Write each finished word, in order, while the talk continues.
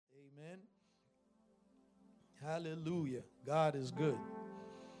Hallelujah. God is good.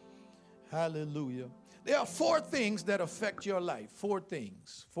 Hallelujah. There are four things that affect your life. Four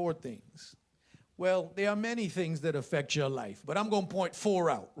things. Four things. Well, there are many things that affect your life, but I'm going to point four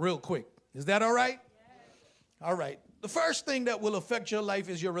out real quick. Is that all right? Yes. All right. The first thing that will affect your life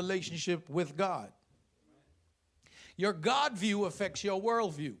is your relationship with God. Your God view affects your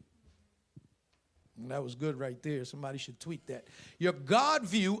worldview. And that was good right there. Somebody should tweet that. Your God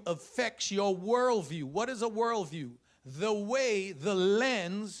view affects your worldview. What is a worldview? The way, the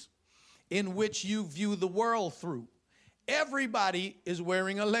lens in which you view the world through. Everybody is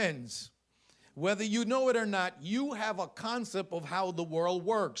wearing a lens. Whether you know it or not, you have a concept of how the world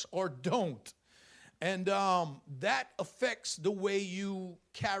works or don't. And that affects the way you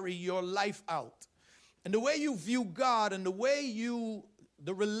carry your life out. And the way you view God and the way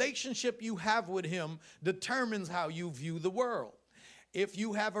the relationship you have with him determines how you view the world. If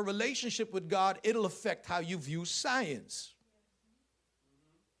you have a relationship with God, it'll affect how you view science.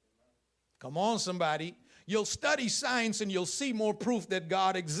 Come on, somebody. You'll study science and you'll see more proof that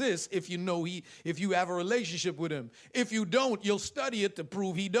God exists if you have a relationship with him. If you don't, you'll study it to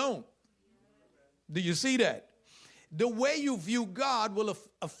prove he don't. Do you see that? The way you view God will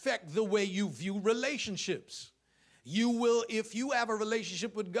affect the way you view relationships. You will, if you have a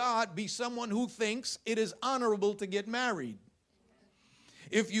relationship with God, be someone who thinks it is honorable to get married.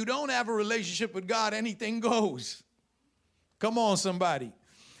 If you don't have a relationship with God, anything goes. Come on, somebody.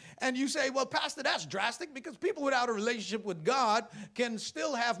 And you say, well, Pastor, that's drastic because people without a relationship with God can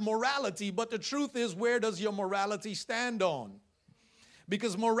still have morality. But the truth is, where does your morality stand on?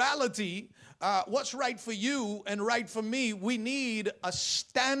 Because morality, what's right for you and right for me, we need a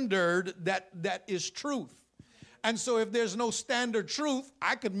standard that is truth. And so if there's no standard truth,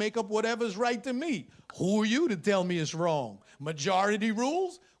 I could make up whatever's right to me. Who are you to tell me it's wrong? Majority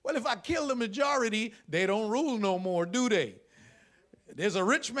rules? Well, if I kill the majority, they don't rule no more, do they? There's a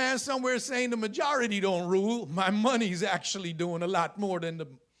rich man somewhere saying the majority don't rule. My money's actually doing a lot more than the...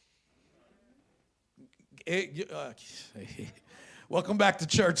 Welcome back to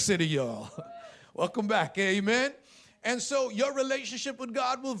Church City, y'all. Welcome back, amen? And so your relationship with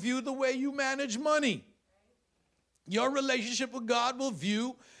God will view the way you manage money. Your relationship with God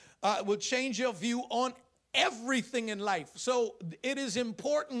will change your view on everything in life. So it is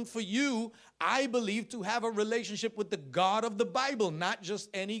important for you, I believe, to have a relationship with the God of the Bible, not just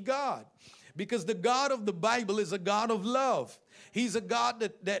any God. Because the God of the Bible is a God of love. He's a God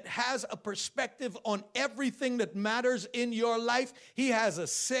that has a perspective on everything that matters in your life. He has a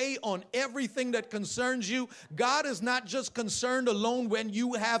say on everything that concerns you. God is not just concerned alone when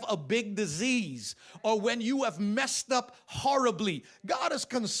you have a big disease or when you have messed up horribly. God is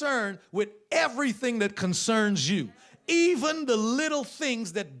concerned with everything that concerns you. Even the little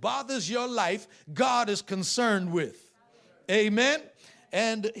things that bothers your life, God is concerned with. Amen.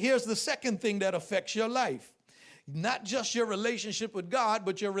 And here's the second thing that affects your life. Not just your relationship with God,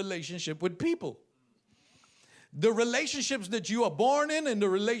 but your relationship with people. The relationships that you are born in and the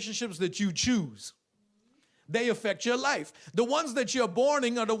relationships that you choose, they affect your life. The ones that you're born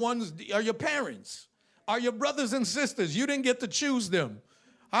in are your parents, are your brothers and sisters. You didn't get to choose them.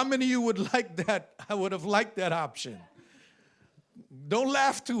 How many of you would like that? I would have liked that option. Don't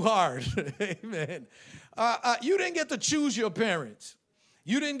laugh too hard. Amen. You didn't get to choose your parents.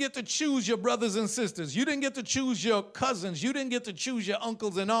 You didn't get to choose your brothers and sisters. You didn't get to choose your cousins. You didn't get to choose your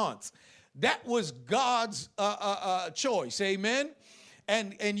uncles and aunts. That was God's choice, amen?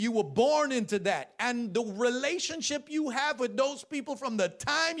 And you were born into that. And the relationship you have with those people from the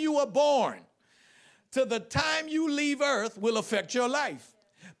time you were born to the time you leave earth will affect your life.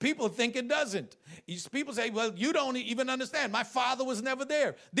 People think it doesn't. People say, well, you don't even understand. My father was never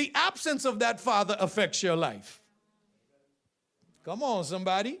there. The absence of that father affects your life. Come on,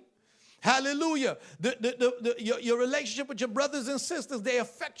 somebody. Hallelujah. Your relationship with your brothers and sisters, they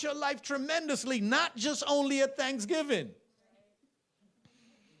affect your life tremendously, not just only at Thanksgiving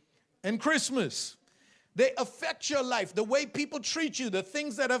and Christmas. They affect your life, the way people treat you, the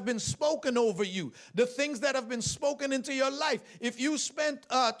things that have been spoken over you, the things that have been spoken into your life. If you spent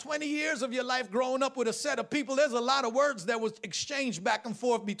 20 years of your life growing up with a set of people, there's a lot of words that was exchanged back and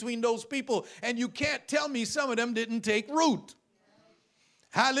forth between those people, and you can't tell me some of them didn't take root.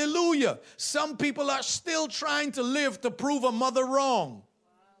 Hallelujah. Some people are still trying to live to prove a mother wrong.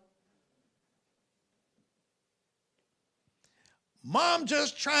 Mom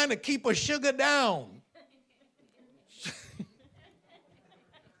just trying to keep her sugar down.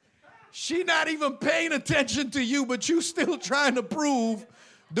 She not even paying attention to you, but you still trying to prove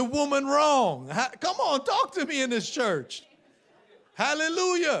the woman wrong. Come on, talk to me in this church.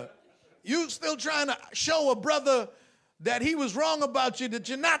 Hallelujah. You still trying to show a brother that he was wrong about you, that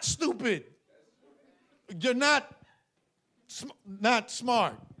you're not stupid. You're not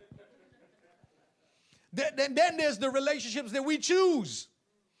smart. Then there's the relationships that we choose.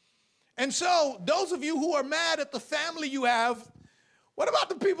 And so those of you who are mad at the family you have, what about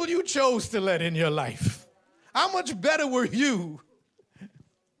the people you chose to let in your life? How much better were you?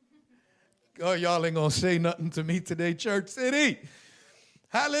 Oh, y'all ain't going to say nothing to me today, Church City.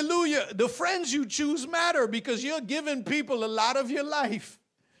 Hallelujah. The friends you choose matter because you're giving people a lot of your life.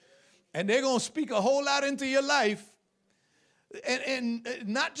 And they're going to speak a whole lot into your life. And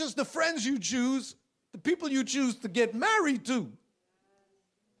not just the friends you choose, the people you choose to get married to.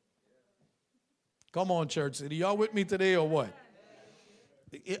 Come on, Church City. Y'all with me today or what?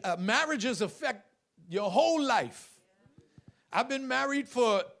 Marriages affect your whole life. I've been married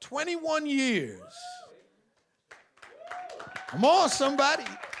for 21 years. Come on, somebody.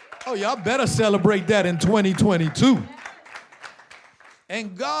 Oh, y'all better celebrate that in 2022.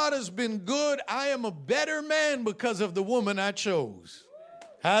 And God has been good. I am a better man because of the woman I chose.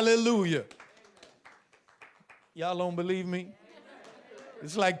 Hallelujah. Y'all don't believe me?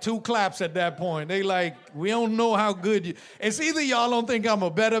 It's like two claps at that point. They like, we don't know how good you. It's either y'all don't think I'm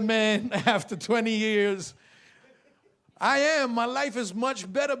a better man after 20 years. I am. My life is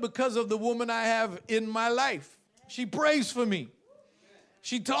much better because of the woman I have in my life. She prays for me.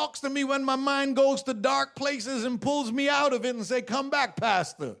 She talks to me when my mind goes to dark places and pulls me out of it and say, come back,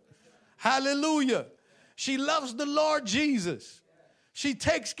 Pastor. Hallelujah. She loves the Lord Jesus. She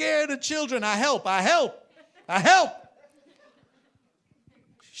takes care of the children. I help.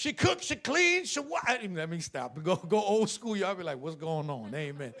 She cooks, she cleans, let me stop. Go old school. Y'all be like, what's going on?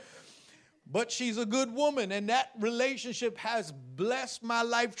 Amen. But she's a good woman, and that relationship has blessed my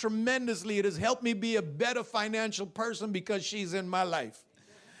life tremendously. It has helped me be a better financial person because she's in my life.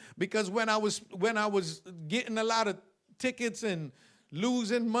 Because when I was getting a lot of tickets and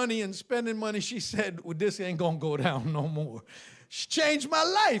losing money and spending money, she said, well, this ain't going to go down no more. She changed my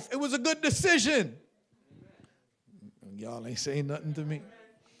life. It was a good decision. Y'all ain't saying nothing to me.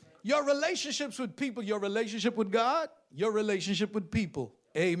 Your relationships with people, your relationship with God, your relationship with people.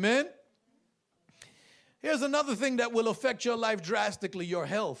 Amen. Here's another thing that will affect your life drastically, your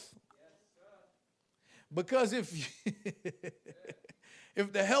health. Because if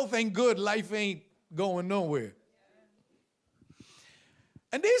the health ain't good, life ain't going nowhere.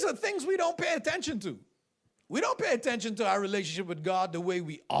 And these are things we don't pay attention to. We don't pay attention to our relationship with God the way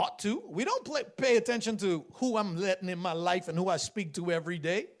we ought to. We don't pay attention to who I'm letting in my life and who I speak to every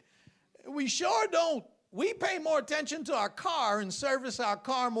day. We sure don't. We pay more attention to our car and service our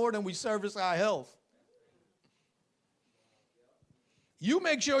car more than we service our health. You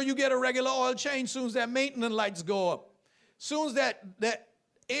make sure you get a regular oil change soon as that maintenance lights go up. Soon as that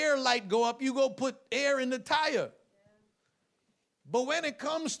air light go up, you go put air in the tire. But when it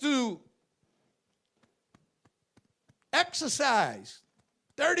comes to exercise,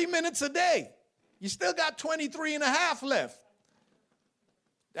 30 minutes a day, you still got 23 and a half left.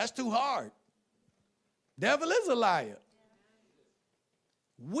 That's too hard. Devil is a liar.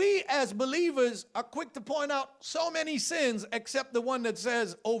 We as believers are quick to point out so many sins except the one that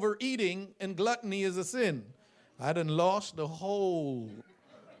says overeating and gluttony is a sin. I done lost the whole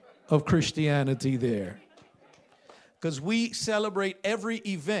of Christianity there. Because we celebrate every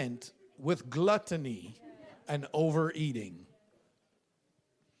event with gluttony and overeating.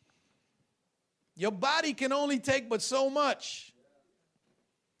 Your body can only take but so much.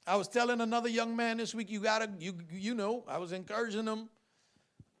 I was telling another young man this week, I was encouraging him,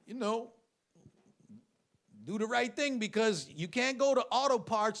 do the right thing because you can't go to auto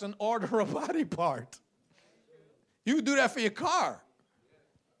parts and order a body part. You can do that for your car,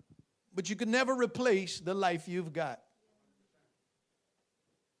 but you can never replace the life you've got.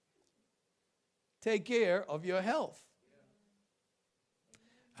 Take care of your health.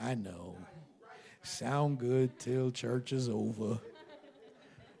 I know. Sound good till church is over.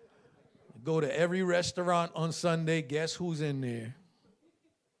 Go to every restaurant on Sunday, guess who's in there?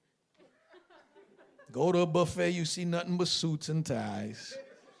 Go to a buffet, you see nothing but suits and ties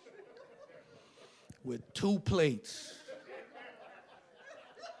with 2 plates.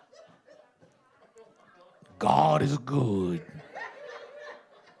 God is good.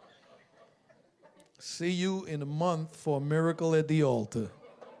 See you in a month for a miracle at the altar.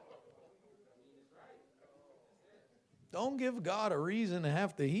 Don't give God a reason to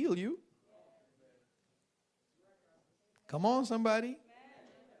have to heal you. Come on, somebody.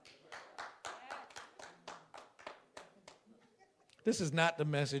 This is not the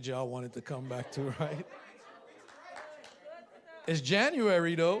message y'all wanted to come back to, right? It's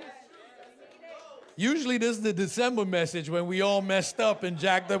January, though. Usually this is the December message when we all messed up and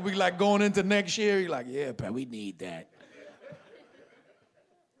jacked up. We like going into next year. You're like, yeah, Pat, we need that.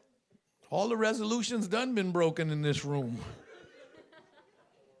 All the resolutions done been broken in this room.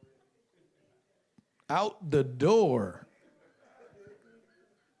 Out the door.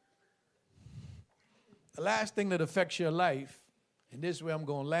 The last thing that affects your life, and this is where I'm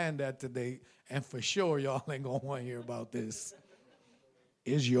going to land at today, and for sure y'all ain't going to want to hear about this,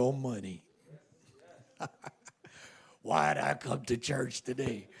 is your money. Why'd I come to church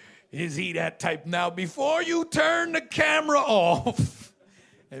today? Is he that type? Now, before you turn the camera off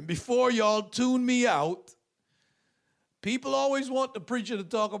and before y'all tune me out, people always want the preacher to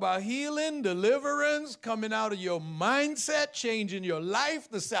talk about healing, deliverance, coming out of your mindset, changing your life,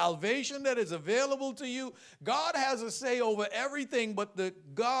 the salvation that is available to you. God has a say over everything, but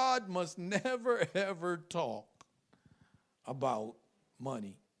God must never, ever talk about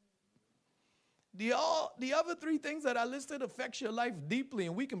money. The other three things that I listed affects your life deeply,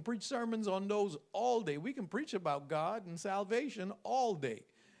 and we can preach sermons on those all day. We can preach about God and salvation all day.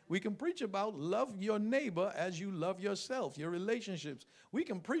 We can preach about love your neighbor as you love yourself, your relationships. We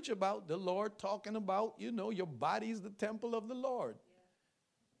can preach about the Lord talking about, your body's the temple of the Lord.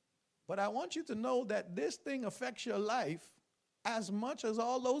 But I want you to know that this thing affects your life as much as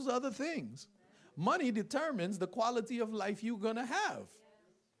all those other things. Money determines the quality of life you're going to have.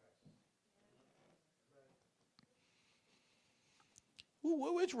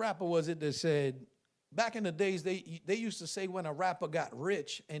 Which rapper was it that said, back in the days, they used to say when a rapper got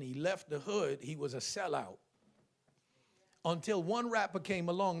rich and he left the hood, he was a sellout. Until one rapper came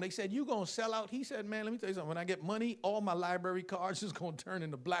along, they said, you going to sell out? He said, man, let me tell you something. When I get money, all my library cards is going to turn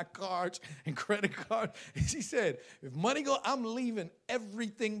into black cards and credit cards. He said, if money go, I'm leaving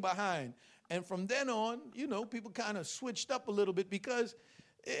everything behind. And from then on, people kind of switched up a little bit because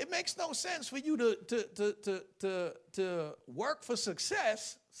it makes no sense for you to work for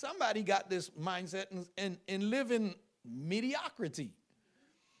success. Somebody got this mindset and live in mediocrity.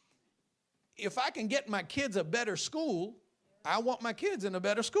 If I can get my kids a better school, I want my kids in a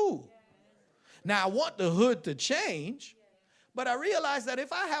better school. Now, I want the hood to change, but I realize that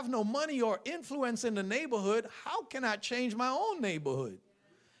if I have no money or influence in the neighborhood, how can I change my own neighborhood?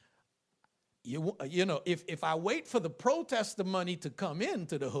 If I wait for the protester money to come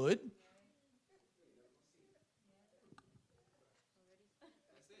into the hood,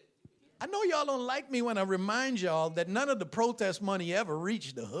 I know y'all don't like me when I remind y'all that none of the protest money ever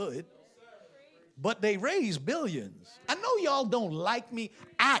reached the hood, but they raise billions. I know y'all don't like me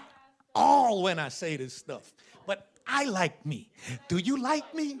at all when I say this stuff, but I like me. Do you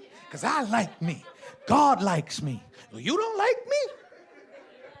like me? Because I like me. God likes me. You don't like me?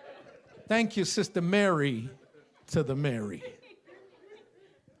 Thank you, Sister Mary, to the Mary.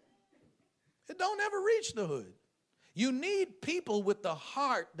 It don't ever reach the hood. You need people with the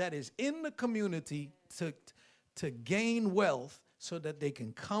heart that is in the community to gain wealth so that they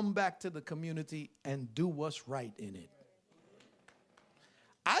can come back to the community and do what's right in it.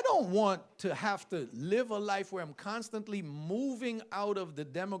 I don't want to have to live a life where I'm constantly moving out of the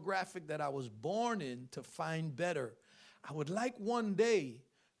demographic that I was born in to find better. I would like one day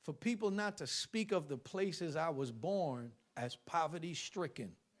for people not to speak of the places I was born as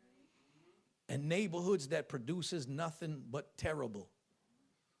poverty-stricken and neighborhoods that produces nothing but terrible,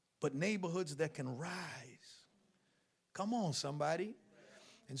 but neighborhoods that can rise. Come on, somebody.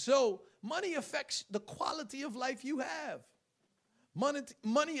 And so money affects the quality of life you have.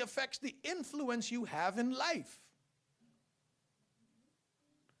 Money affects the influence you have in life.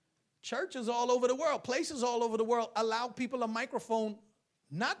 Churches all over the world, places all over the world allow people a microphone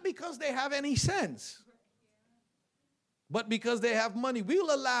not because they have any sense, but because they have money.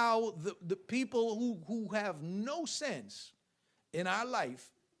 We'll allow the people who have no sense in our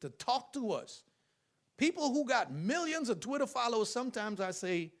life to talk to us. People who got millions of Twitter followers, sometimes I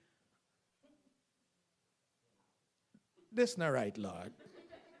say, this not right, Lord.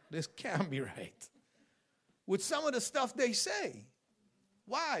 This can't be right. With some of the stuff they say.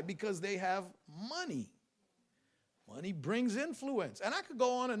 Why? Because they have money. Money brings influence. And I could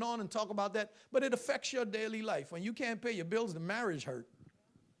go on and talk about that, but it affects your daily life. When you can't pay your bills, the marriage hurt.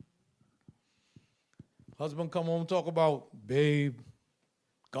 Husband come home and talk about, babe,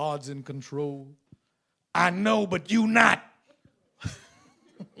 God's in control. I know, but you not.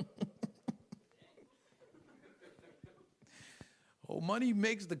 Oh, money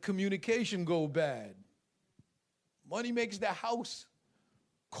makes the communication go bad. Money makes the house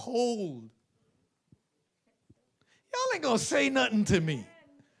cold. Y'all ain't gonna say nothing to me.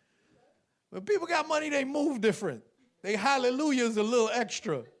 When people got money, they move different. They hallelujah's a little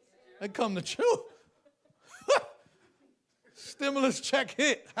extra. They come to church. Stimulus check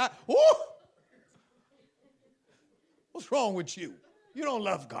hit. Woo! What's wrong with you? You don't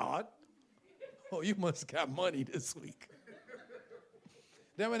love God. Oh, you must got money this week.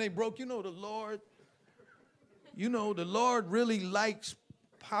 Then when they broke, the Lord really likes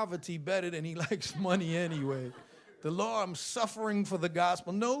poverty better than he likes money anyway. The Lord, I'm suffering for the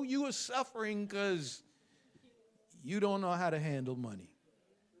gospel. No, you are suffering because you don't know how to handle money.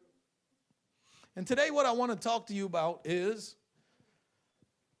 And today what I want to talk to you about is,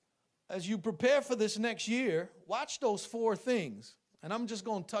 as you prepare for this next year, watch those 4 things. And I'm just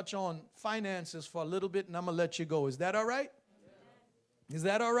going to touch on finances for a little bit, and I'm going to let you go. Is that all right? Is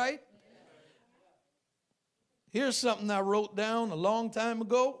that all right? Here's something I wrote down a long time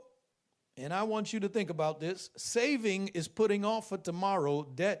ago, and I want you to think about this. Saving is putting off for tomorrow.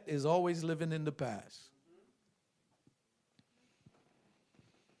 Debt is always living in the past.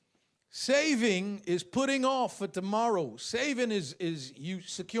 Saving is putting off for tomorrow. Saving is you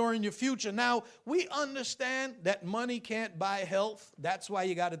securing your future. Now, we understand that money can't buy health. That's why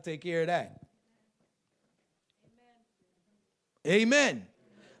you got to take care of that. Amen. Amen.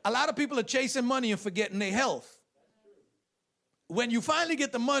 A lot of people are chasing money and forgetting their health. When you finally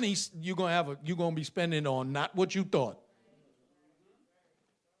get the money, you're gonna be spending on not what you thought.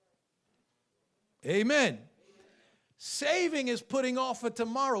 Amen. Saving is putting off for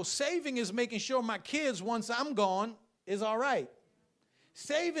tomorrow. Saving is making sure my kids, once I'm gone, is all right.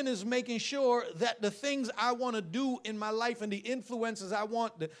 Saving is making sure that the things I want to do in my life and the influences I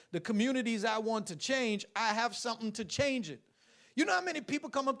want, the communities I want to change, I have something to change it. You know how many people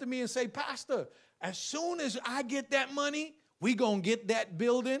come up to me and say, Pastor, as soon as I get that money, we going to get that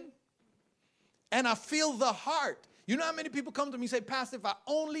building? And I feel the heart. You know how many people come to me and say, Pastor, if I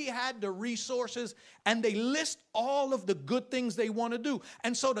only had the resources, and they list all of the good things they want to do.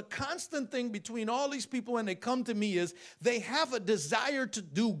 And so the constant thing between all these people when they come to me is they have a desire to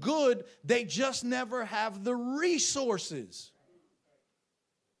do good. They just never have the resources.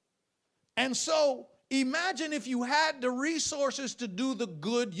 And so imagine if you had the resources to do the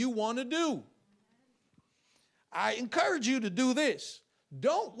good you want to do. I encourage you to do this.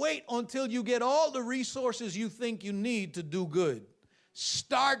 Don't wait until you get all the resources you think you need to do good.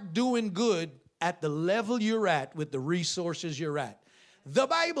 Start doing good at the level you're at with the resources you're at. The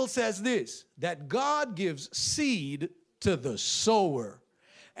Bible says this, that God gives seed to the sower.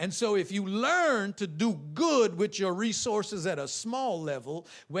 And so if you learn to do good with your resources at a small level,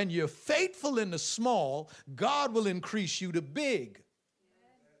 when you're faithful in the small, God will increase you to big.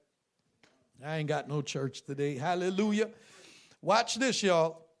 I ain't got no church today. Hallelujah. Watch this,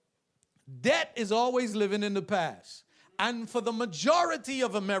 y'all. Debt is always living in the past. And for the majority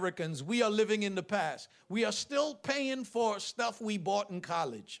of Americans, we are living in the past. We are still paying for stuff we bought in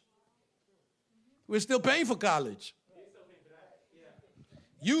college. We're still paying for college.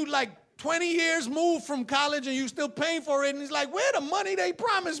 You like 20 years moved from college and you still paying for it. And it's like, where the money they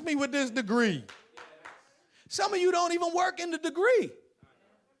promised me with this degree? Some of you don't even work in the degree.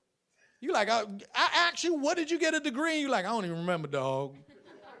 You like, I asked you, what did you get a degree? And you're like, I don't even remember, dog.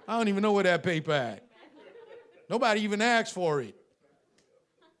 I don't even know where that paper at. Nobody even asked for it.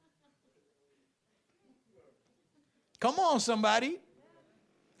 Come on, somebody.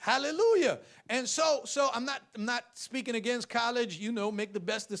 Hallelujah. And so I'm not speaking against college. Make the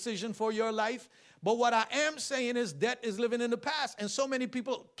best decision for your life. But what I am saying is debt is living in the past. And so many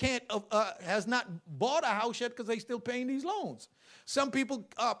people has not bought a house yet because they still paying these loans. Some people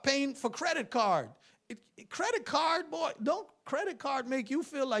are paying for credit card. Credit card, boy, don't credit card make you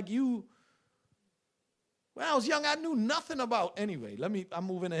feel like you, when I was young, I knew nothing about. Anyway, I'm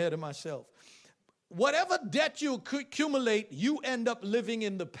moving ahead of myself. Whatever debt you accumulate, you end up living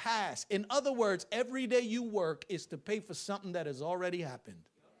in the past. In other words, every day you work is to pay for something that has already happened.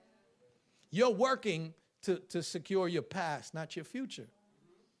 You're working to secure your past, not your future.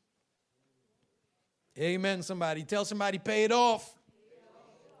 Amen, somebody. Tell somebody, pay it off.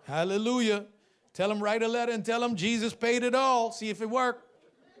 Hallelujah. Tell them, write a letter and tell them Jesus paid it all. See if it worked.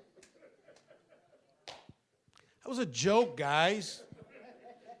 That was a joke, guys.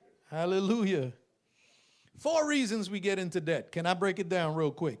 Hallelujah. 4 reasons we get into debt. Can I break it down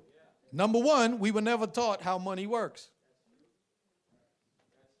real quick? Number 1, we were never taught how money works.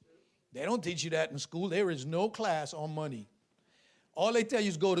 They don't teach you that in school. There is no class on money. All they tell you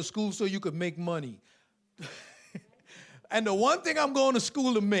is go to school so you could make money. And the one thing I'm going to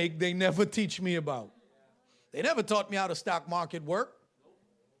school to make, they never teach me about. They never taught me how the stock market worked.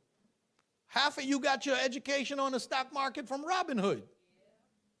 Half of you got your education on the stock market from Robinhood.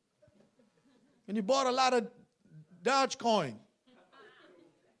 And you bought a lot of Dogecoin.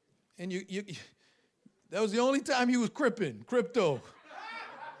 And That was the only time he was crypto.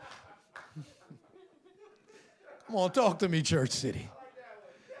 Come on, talk to me, Church City.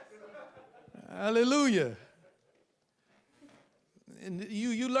 Hallelujah. And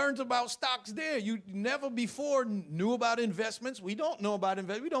you learned about stocks there. You never before knew about investments. We don't know about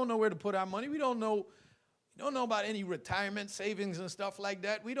investments. We don't know where to put our money. We don't know about any retirement savings and stuff like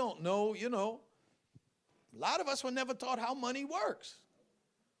that. We don't know, A lot of us were never taught how money works.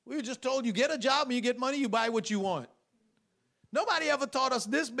 We were just told you get a job and you get money, you buy what you want. Nobody ever taught us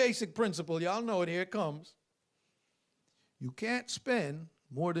this basic principle. Y'all know it. Here it comes. You can't spend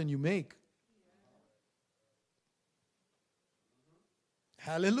more than you make.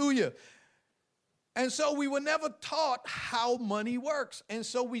 Hallelujah. And so we were never taught how money works. And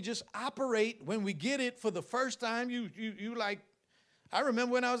so we just operate when we get it for the first time. You like, I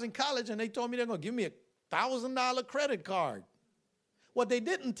remember when I was in college and they told me they're going to give me $1,000 credit card. What they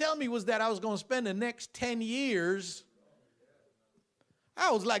didn't tell me was that I was going to spend the next 10 years.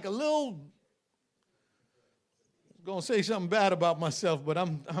 I was like going to say something bad about myself, but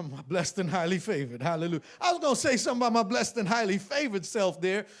I'm blessed and highly favored. Hallelujah. I was going to say something about my blessed and highly favored self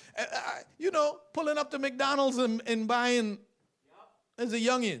there. Pulling up to McDonald's and buying as a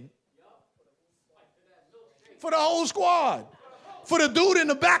youngin'. For the whole squad. For the dude in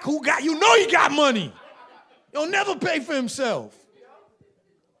the back who he got money. He'll never pay for himself.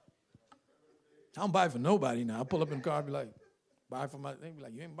 I don't buy for nobody now. I pull up in the car and be like, buy for my thing. Be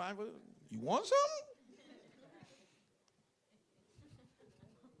like, you ain't buying for it? You want something?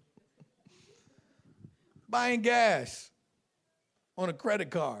 Buying gas on a credit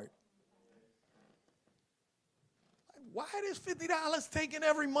card. Why is $50 taking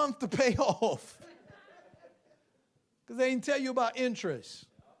every month to pay off? Because they didn't tell you about interest.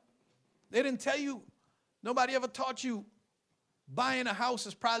 They didn't tell you, nobody ever taught you buying a house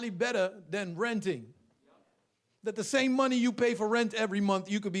is probably better than renting. That the same money you pay for rent every month,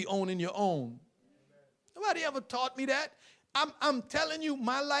 you could be owning your own. Nobody ever taught me that. I'm telling you,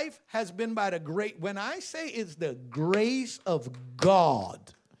 my life has been by when I say it's the grace of God,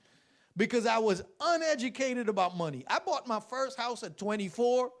 because I was uneducated about money. I bought my first house at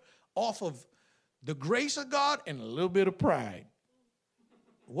 24 off of the grace of God and a little bit of pride.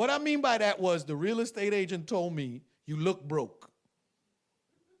 What I mean by that was the real estate agent told me, you look broke.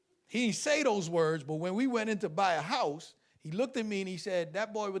 He didn't say those words, but when we went in to buy a house, he looked at me and he said,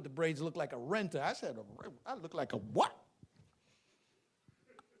 that boy with the braids looked like a renter. I said, I look like a what?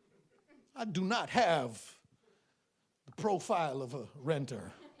 I do not have the profile of a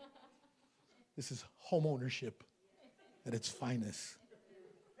renter. This is home ownership at its finest.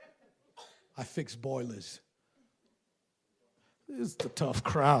 I fix boilers. This is the tough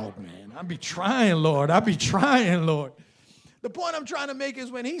crowd, man. I be trying, Lord. The point I'm trying to make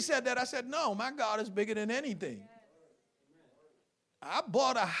is when he said that, I said, no, my God is bigger than anything. I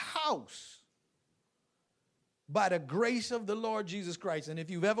bought a house by the grace of the Lord Jesus Christ. And if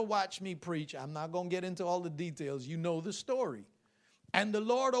you've ever watched me preach, I'm not going to get into all the details. You know the story. And the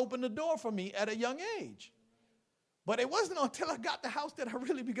Lord opened the door for me at a young age. But it wasn't until I got the house that I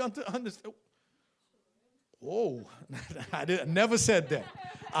really began to understand. Oh, I never said that.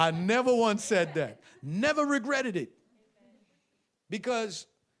 I never once said that. Never regretted it. Because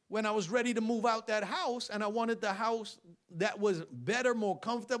when I was ready to move out that house and I wanted the house that was better, more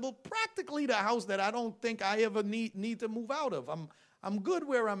comfortable, practically the house that I don't think I ever need to move out of. I'm good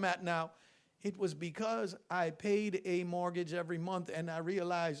where I'm at now. It was because I paid a mortgage every month and I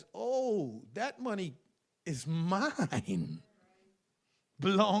realized, oh, that money is mine,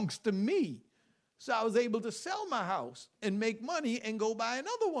 belongs to me. So I was able to sell my house and make money and go buy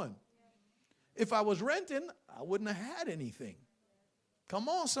another one. If I was renting, I wouldn't have had anything. Come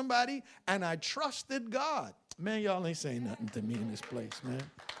on, somebody. And I trusted God. Man, y'all ain't saying nothing to me in this place, man.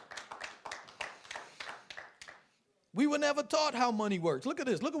 We were never taught how money works. Look at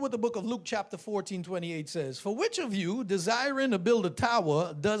this. Look at what the book of Luke chapter 14:28 says. For which of you, desiring to build a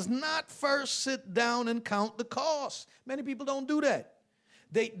tower, does not first sit down and count the cost? Many people don't do that.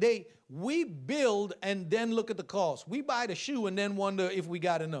 We build and then look at the cost. We buy the shoe and then wonder if we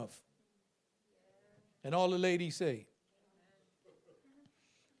got enough. And all the ladies say,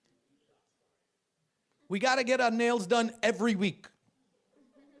 we got to get our nails done every week.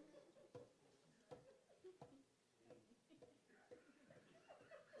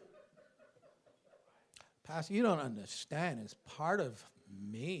 Pastor, you don't understand. It's part of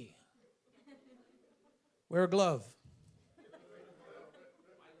me. Wear a glove.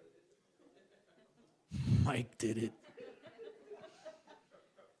 Mike did it.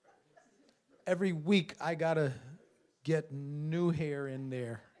 Every week I got to get new hair in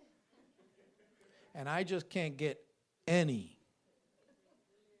there. and I just can't get any.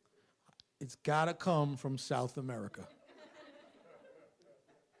 It's got to come from South America.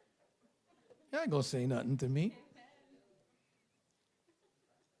 You ain't going to say nothing to me.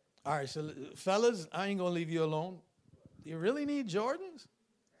 All right, so fellas, I ain't going to leave you alone. You really need Jordans?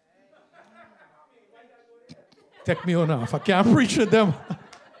 Take me on off. I can't preach with them.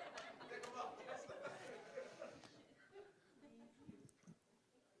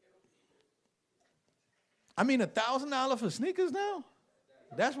 I mean, $1,000 for sneakers now?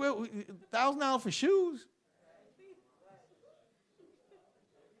 That's where $1,000 for shoes?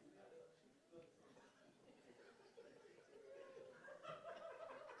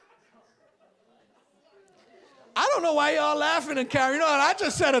 I don't know why y'all laughing and carrying on. I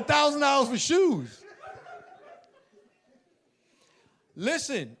just said $1,000 for shoes.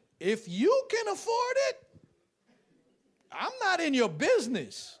 Listen, if you can afford it, I'm not in your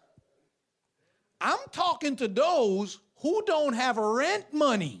business. I'm talking to those who don't have rent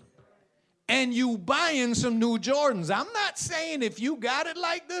money and you buying some new Jordans. I'm not saying if you got it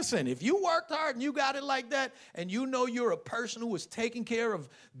like this and if you worked hard and you got it like that and you know you're a person who is taking care of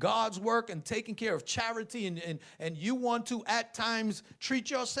God's work and taking care of charity and you want to at times treat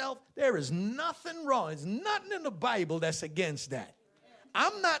yourself, there is nothing wrong. There's nothing in the Bible that's against that.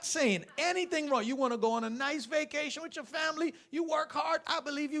 I'm not saying anything wrong. You want to go on a nice vacation with your family, you work hard, I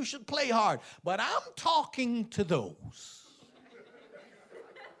believe you should play hard. But I'm talking to those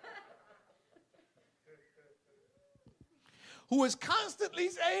who is constantly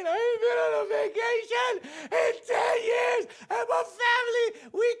saying, I ain't been on a vacation in 10 years, and my family,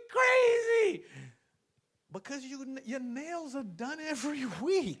 we crazy. Because your nails are done every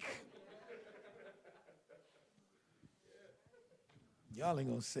week. Y'all ain't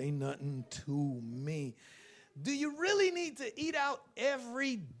gonna say nothing to me. Do you really need to eat out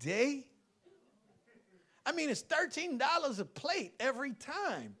every day? I mean, it's $13 a plate every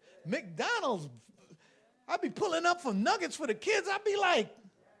time. McDonald's, I'd be pulling up for nuggets for the kids. I'd be like,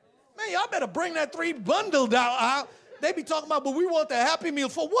 man, y'all better bring that 3 bundle out. They be talking about, but we want the Happy Meal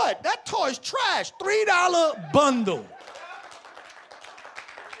for what? That toy's trash. $3 bundle.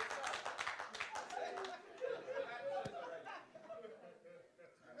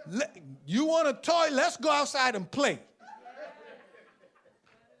 You want a toy? Let's go outside and play.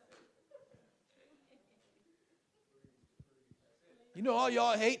 You know, all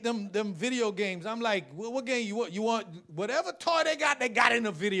y'all hate them video games. I'm like, what game you want? You want whatever toy they got in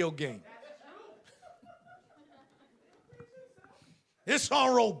a video game. It's on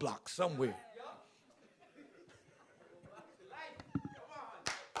Roblox somewhere.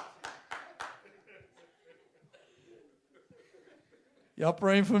 Y'all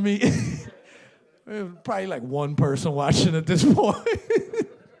praying for me? Probably like one person watching at this point.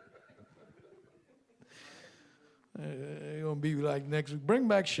 You're going to be like next week, bring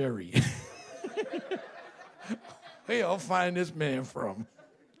back Sherry. Where y'all find this man from?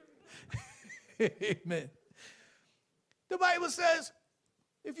 Amen. The Bible says,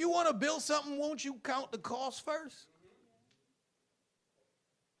 if you want to build something, won't you count the cost first?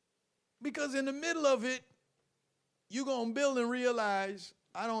 Because in the middle of it, you're going to build and realize,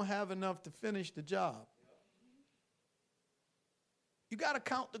 I don't have enough to finish the job. You got to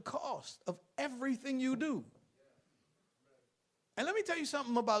count the cost of everything you do. And let me tell you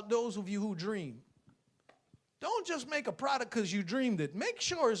something about those of you who dream. Don't just make a product because you dreamed it. Make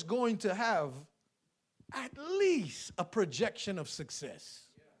sure it's going to have at least a projection of success.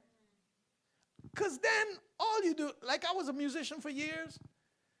 Because then all you do, like I was a musician for years,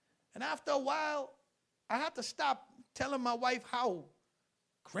 and after a while, I had to stop telling my wife how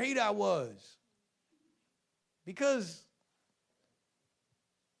great I was. Because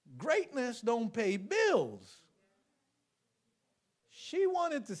greatness don't pay bills. She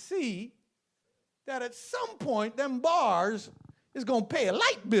wanted to see that at some point them bars is going to pay a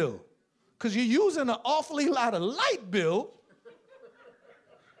light bill. Because you're using an awfully lot of light bill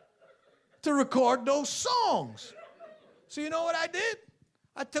to record those songs. So you know what I did?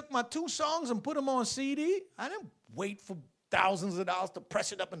 I took my 2 songs and put them on CD. I didn't wait for thousands of dollars to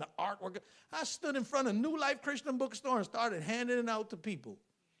press it up in the artwork. I stood in front of New Life Christian Bookstore and started handing it out to people.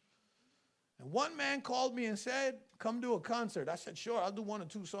 And one man called me and said, come do a concert. I said, sure, I'll do 1 or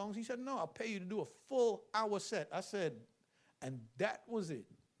 2 songs. He said, no, I'll pay you to do a full hour set. I said, and that was it.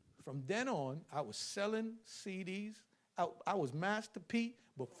 From then on, I was selling CDs. I was Master P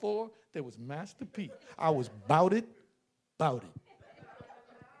before there was Master P. I was bout it.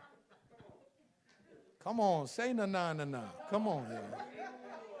 Come on, say na. Come on, man.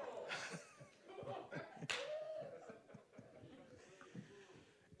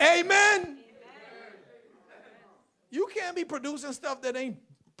 Amen. You can't be producing stuff that ain't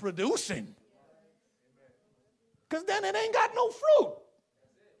producing. Because then it ain't got no fruit.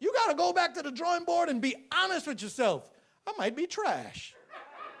 You got to go back to the drawing board and be honest with yourself. I might be trash.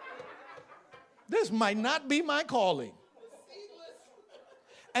 This might not be my calling.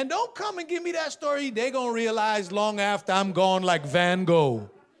 And don't come and give me that story. They're going to realize long after I'm gone like Van Gogh.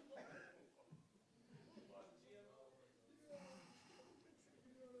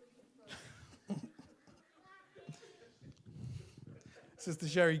 Sister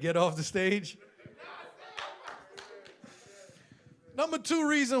Sherry, get off the stage. Number 2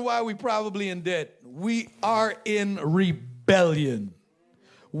 reason why we probably in debt. We are in rebellion.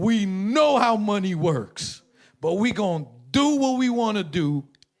 We know how money works, but we going to do what we want to do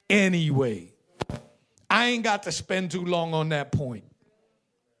anyway. I ain't got to spend too long on that point.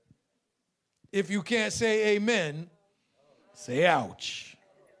 If you can't say amen, say ouch.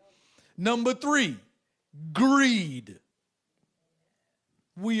 Number 3, greed.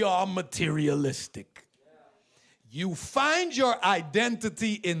 We are materialistic. You find your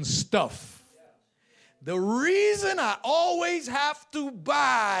identity in stuff. The reason I always have to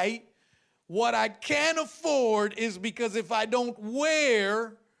buy what I can't afford is because if I don't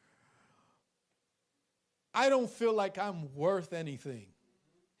wear, I don't feel like I'm worth anything.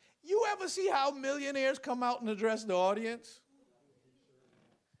 You ever see how millionaires come out and address the audience?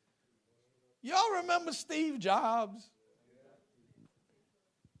 Y'all remember Steve Jobs?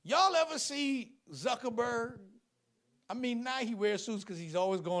 Y'all ever see Zuckerberg? I mean, now he wears suits because he's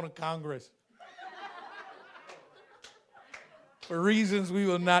always going to Congress. For reasons we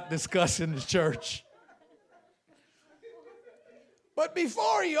will not discuss in the church. But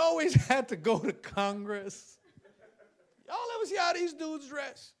before, he always had to go to Congress. Y'all ever see how these dudes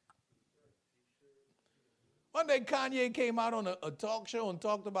dress? One day Kanye came out on a talk show and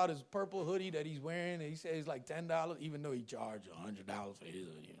talked about his purple hoodie that he's wearing. And he said it's like $10, even though he charged $100 for his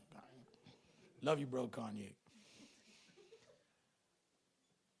hoodie. Love you, bro, Kanye.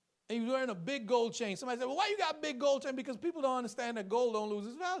 And he was wearing a big gold chain. Somebody said, well, why you got a big gold chain? Because people don't understand that gold don't lose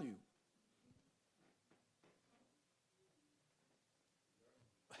its value.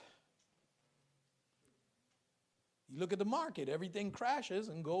 You look at the market, everything crashes,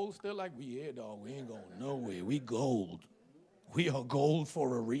 and gold's still like, dog, we ain't going nowhere. We gold. We are gold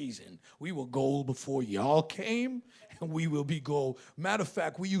for a reason. We were gold before y'all came, and we will be gold. Matter of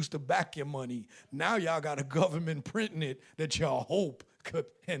fact, we used to back your money. Now y'all got a government printing it that y'all hope could,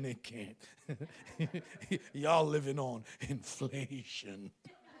 and they can't. Y'all living on inflation.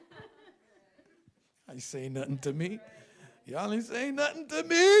 I ain't say nothing to me. Y'all ain't saying nothing to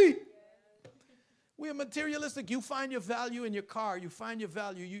me. We're materialistic. You find your value in your car. You find your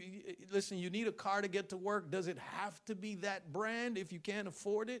value. Listen, you need a car to get to work. Does it have to be that brand if you can't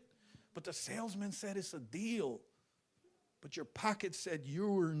afford it? But the salesman said it's a deal. But your pocket said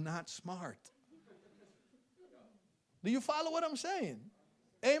you were not smart. Do you follow what I'm saying?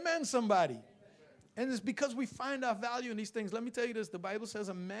 Amen, somebody. And it's because we find our value in these things. Let me tell you this. The Bible says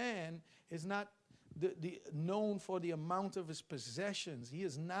a man is not known for the amount of his possessions. He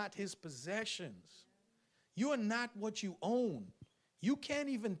is not his possessions. You are not what you own. You can't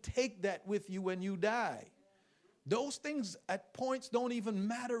even take that with you when you die. Those things at points don't even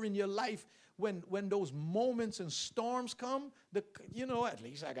matter in your life. When those moments and storms come, at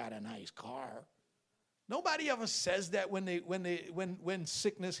least I got a nice car. Nobody ever says that when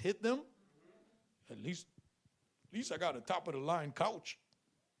sickness hit them. At least I got a top of the line couch.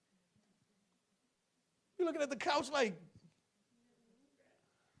 You're looking at the couch like,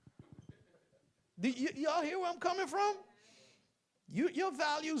 y'all hear where I'm coming from? Your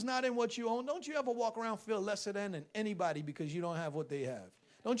value's not in what you own. Don't you ever walk around feel lesser than anybody because you don't have what they have?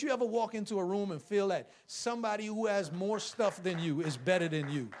 Don't you ever walk into a room and feel that somebody who has more stuff than you is better than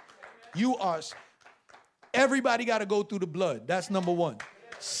you? Everybody got to go through the blood. That's number one.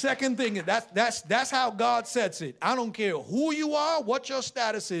 Second thing, that's how God sets it. I don't care who you are, what your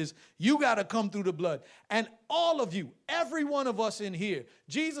status is, you got to come through the blood. And all of you, every one of us in here,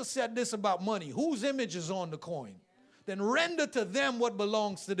 Jesus said this about money. Whose image is on the coin? Then render to them what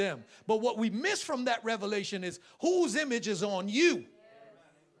belongs to them. But what we miss from that revelation is whose image is on you?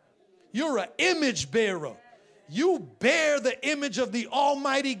 You're an image bearer. You bear the image of the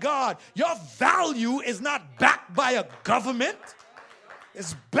Almighty God. Your value is not backed by a government.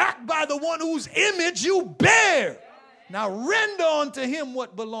 It's backed by the one whose image you bear. Now render unto him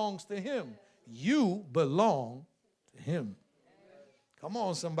what belongs to him. You belong to him. Come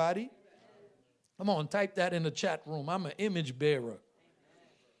on, somebody. Come on, type that in the chat room. I'm an image bearer.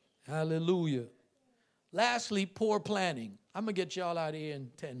 Hallelujah. Lastly, poor planning. I'm going to get y'all out of here in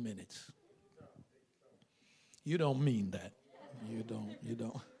 10 minutes. You don't mean that. You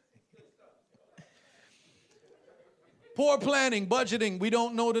don't. Poor planning, budgeting, we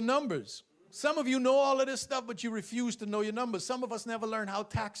don't know the numbers. Some of you know all of this stuff, but you refuse to know your numbers. Some of us never learn how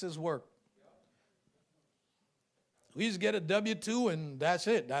taxes work. We just get a W-2 and that's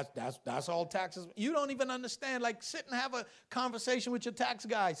it. That's all taxes. You don't even understand. Like, sit and have a conversation with your tax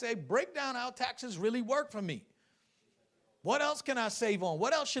guy. Say, break down how taxes really work for me. What else can I save on?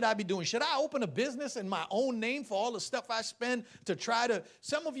 What else should I be doing? Should I open a business in my own name for all the stuff I spend to try to?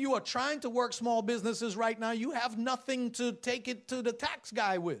 Some of you are trying to work small businesses right now. You have nothing to take it to the tax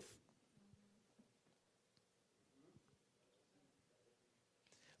guy with.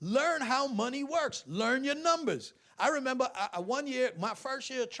 Learn how money works. Learn your numbers. I remember one year, my first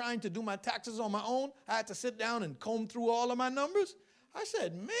year trying to do my taxes on my own, I had to sit down and comb through all of my numbers. I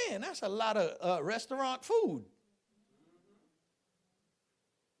said, man, that's a lot of restaurant food.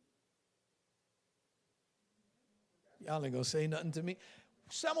 Y'all ain't gonna say nothing to me.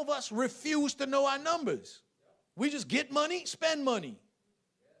 Some of us refuse to know our numbers. We just get money, spend money.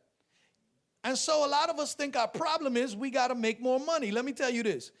 And so a lot of us think our problem is we got to make more money. Let me tell you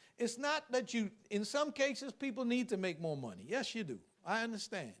this. It's not that in some cases, people need to make more money. Yes, you do. I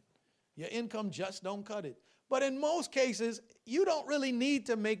understand. Your income just don't cut it. But in most cases, you don't really need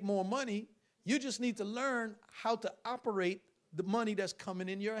to make more money. You just need to learn how to operate the money that's coming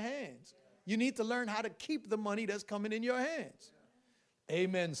in your hands. You need to learn how to keep the money that's coming in your hands.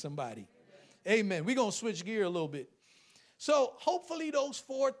 Amen, somebody. Amen. We're going to switch gear a little bit. So hopefully those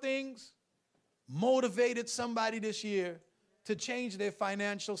 4 things motivated somebody this year to change their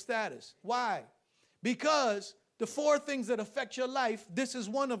financial status. Why? Because the 4 things that affect your life, this is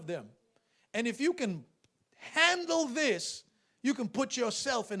one of them. And if you can handle this, you can put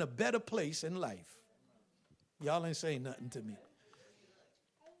yourself in a better place in life. Y'all ain't saying nothing to me.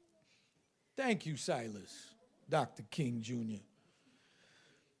 Thank you, Silas, Dr. King Jr.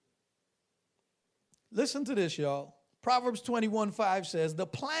 Listen to this, y'all. Proverbs 21:5 says, the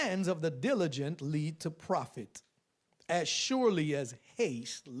plans of the diligent lead to profit, as surely as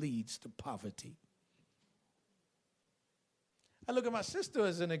haste leads to poverty. I look at my sister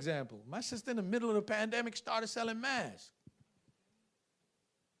as an example. My sister in the middle of the pandemic started selling masks.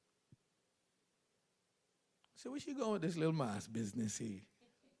 So where she going with this little mask business here?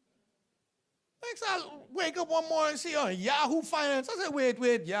 Next, I wake up one morning and see her on Yahoo Finance. I said,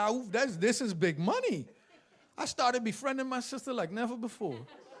 wait, Yahoo, this is big money. I started befriending my sister like never before.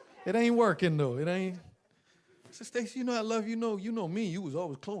 It ain't working, though. It ain't. I said, Stacey, you know I love you. You know me. You was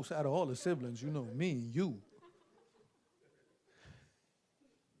always close out of all the siblings. You know me and you.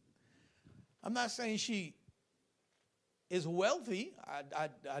 I'm not saying she is wealthy.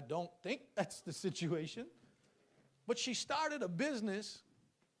 I don't think that's the situation. But she started a business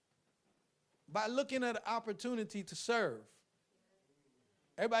by looking at an opportunity to serve.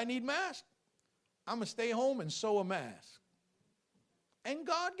 Everybody need masks? I'm going to stay home and sew a mask. And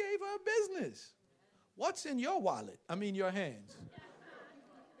God gave her a business. What's in your wallet? I mean, your hands.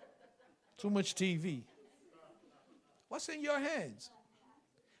 Too much TV. What's in your hands?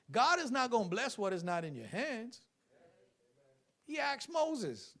 God is not going to bless what is not in your hands. He asked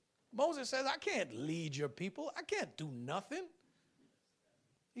Moses. Moses says, I can't lead your people. I can't do nothing.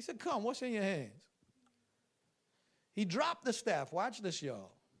 He said, come, what's in your hands? He dropped the staff. Watch this,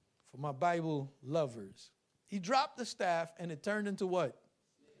 y'all, for my Bible lovers. He dropped the staff, and it turned into what?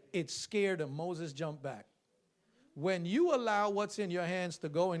 It scared him. Moses jumped back. When you allow what's in your hands to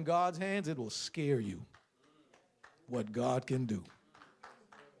go in God's hands, it will scare you what God can do.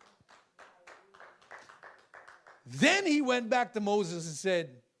 Then he went back to Moses and said,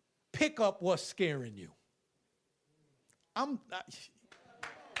 pick up what's scaring you.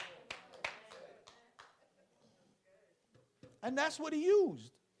 And that's what he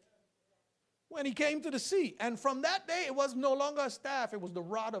used when he came to the sea. And from that day, it was no longer a staff. It was the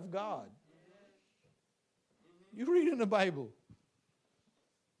rod of God. You read in the Bible.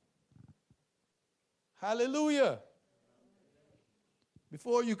 Hallelujah.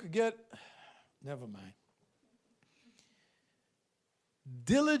 Before you could get, never mind.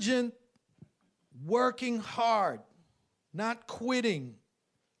 Diligent, working hard, not quitting,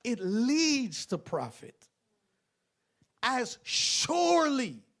 it leads to profit. As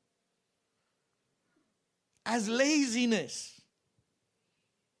surely as laziness,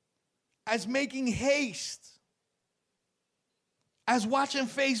 as making haste, as watching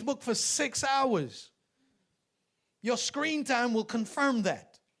Facebook for 6 hours. Your screen time will confirm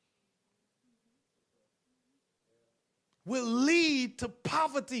that. Will lead to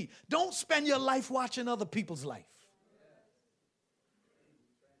poverty. Don't spend your life watching other people's life.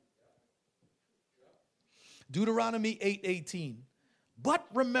 Deuteronomy 8:18. But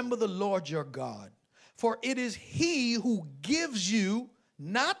remember the Lord your God, for it is he who gives you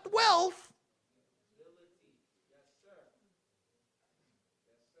not wealth.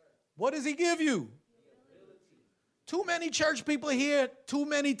 What does he give you? Too many church people hear too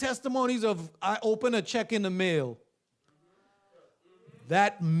many testimonies of, I open a check in the mail.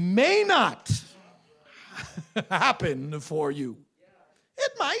 That may not happen for you.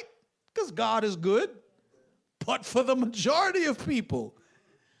 It might, because God is good. But for the majority of people,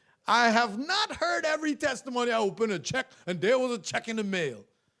 I have not heard every testimony. I opened a check and there was a check in the mail.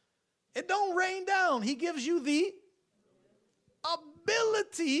 It don't rain down. He gives you the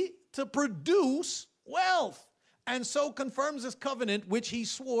ability to produce wealth, and so confirms his covenant, which he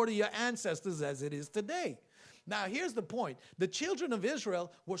swore to your ancestors as it is today. Now, here's the point. The children of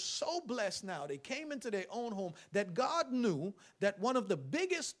Israel were so blessed now. They came into their own home that God knew that one of the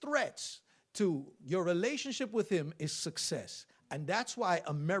biggest threats to your relationship with him is success. And that's why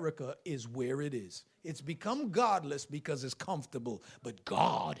America is where it is. It's become godless because it's comfortable, but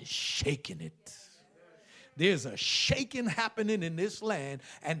God is shaking it. There's a shaking happening in this land,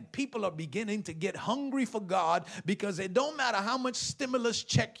 and people are beginning to get hungry for God, because it don't matter how much stimulus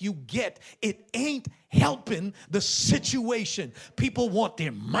check you get, it ain't helping the situation. People want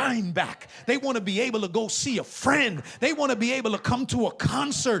their mind back. They want to be able to go see a friend. They want to be able to come to a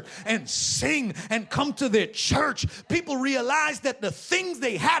concert and sing and come to their church. People realize that the things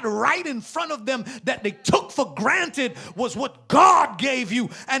they had right in front of them that they took for granted was what God gave you,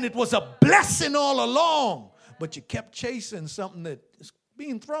 and it was a blessing all along. But you kept chasing something that is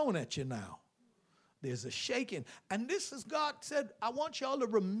being thrown at you now. There's a shaking. And this is God said, I want y'all to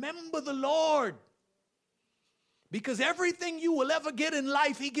remember the Lord. Because everything you will ever get in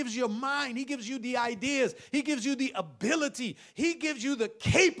life, he gives you a mind. He gives you the ideas. He gives you the ability. He gives you the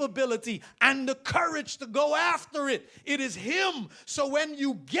capability and the courage to go after it. It is him. So when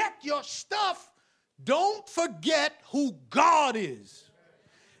you get your stuff, don't forget who God is.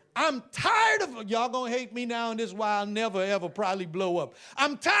 I'm tired of, y'all gonna hate me now, and this is why I'll never ever probably blow up.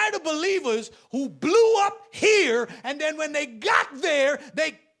 I'm tired of believers who blew up here, and then when they got there,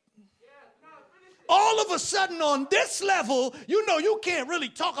 they all of a sudden on this level, you know, you can't really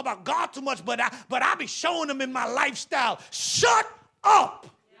talk about God too much, but I be showing them in my lifestyle. Shut up.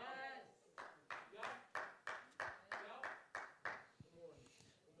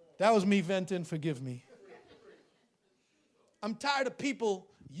 That was me venting, forgive me. I'm tired of people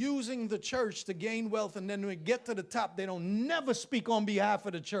using the church to gain wealth, and then when they get to the top, they don't never speak on behalf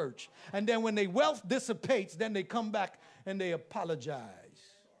of the church. And then when their wealth dissipates, then they come back and they apologize.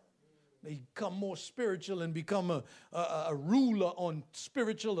 They become more spiritual and become a ruler on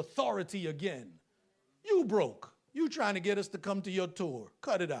spiritual authority again. You broke. You trying to get us to come to your tour.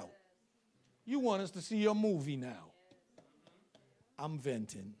 Cut it out. You want us to see your movie now. I'm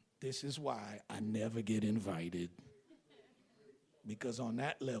venting. This is why I never get invited. Because on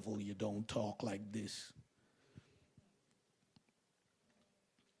that level, you don't talk like this.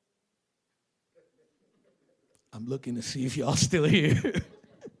 I'm looking to see if y'all still here.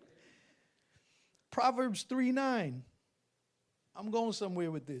 Proverbs 3:9. I'm going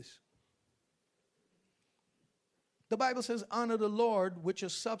somewhere with this. The Bible says, honor the Lord with your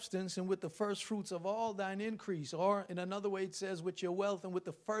substance and with the first fruits of all thine increase. Or in another way, it says, with your wealth and with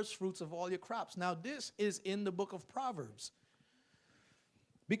the first fruits of all your crops. Now, this is in the book of Proverbs.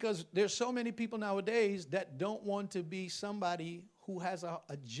 Because there's so many people nowadays that don't want to be somebody who has a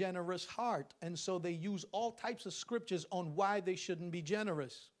generous heart. And so they use all types of scriptures on why they shouldn't be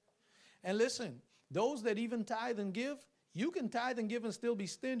generous. And listen, those that even tithe and give, you can tithe and give and still be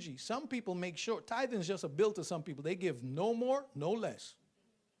stingy. Some people make sure tithing is just a bill to some people. They give no more, no less.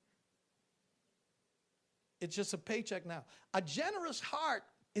 It's just a paycheck now. A generous heart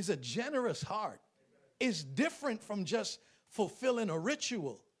is a generous heart. It's different from just fulfilling a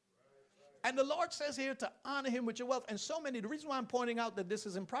ritual. And the Lord says here to honor him with your wealth. And so many, the reason why I'm pointing out that this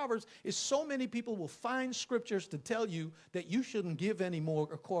is in Proverbs is so many people will find scriptures to tell you that you shouldn't give anymore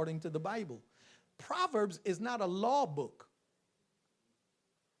according to the Bible. Proverbs is not a law book.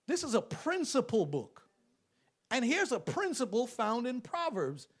 This is a principle book. And here's a principle found in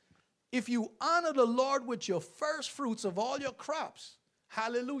Proverbs. If you honor the Lord with your first fruits of all your crops,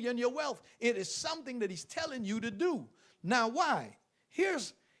 hallelujah, and your wealth, it is something that he's telling you to do. Now, why?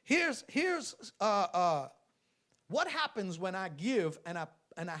 Here's what happens when I give and I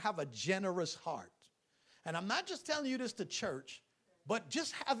have a generous heart. And I'm not just telling you this to church. but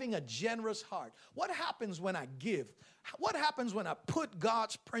just having a generous heart. What happens when I give? What happens when I put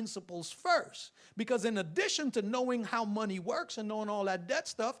God's principles first? Because in addition to knowing how money works and knowing all that debt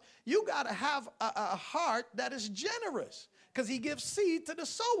stuff, you got to have a heart that is generous. Because he gives seed to the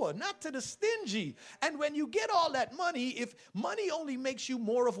sower, not to the stingy. And when you get all that money, if money only makes you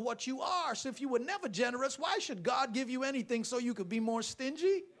more of what you are, so if you were never generous, why should God give you anything so you could be more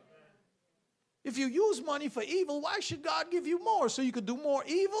stingy? If you use money for evil, why should God give you more so you could do more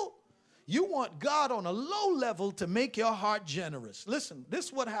evil? You want God on a low level to make your heart generous. Listen, this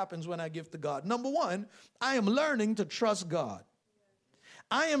is what happens when I give to God. Number one, I am learning to trust God.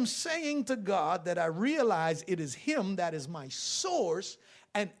 I am saying to God that I realize it is him that is my source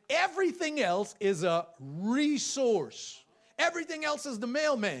and everything else is a resource. Everything else is the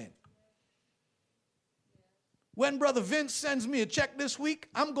mailman. When Brother Vince sends me a check this week,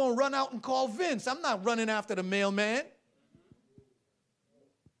 I'm going to run out and call Vince. I'm not running after the mailman.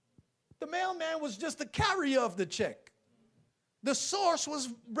 The mailman was just the carrier of the check. The source was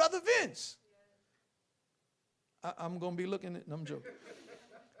Brother Vince. I'm going to be looking at, I'm joking.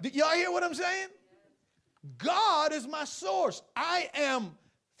 Did y'all hear what I'm saying? God is my source. I am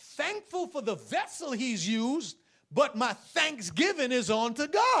thankful for the vessel he's used, but my thanksgiving is on to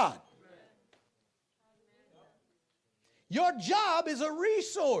God. Your job is a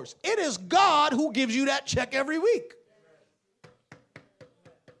resource. It is God who gives you that check every week.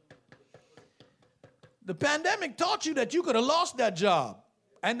 The pandemic taught you that you could have lost that job.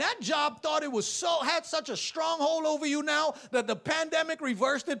 And that job thought it was had such a stronghold over you now that the pandemic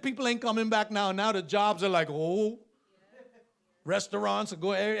reversed it. People ain't coming back now. Now the jobs are like, oh, restaurants are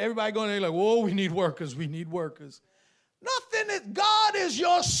going, everybody going there like, whoa, we need workers. We need workers. Nothing is, God is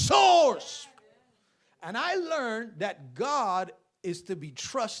your source. And I learned that God is to be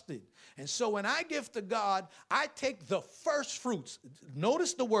trusted. And so when I give to God, I take the first fruits.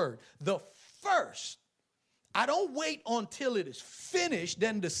 Notice the word, the first. I don't wait until it is finished,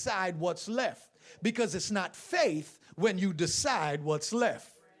 then decide what's left. Because it's not faith when you decide what's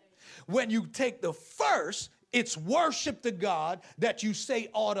left. When you take the first, it's worship to God that you say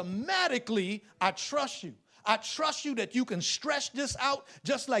automatically, I trust you. I trust you that you can stretch this out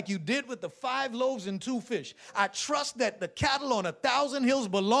just like you did with the 5 loaves and 2 fish. I trust that the cattle on 1,000 hills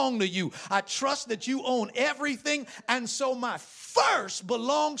belong to you. I trust that you own everything, and so my first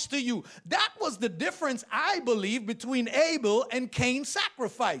belongs to you. That was the difference, I believe, between Abel and Cain's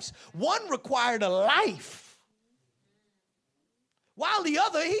sacrifice. One required a life, while the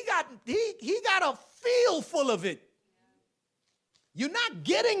other, he got a field full of it. You're not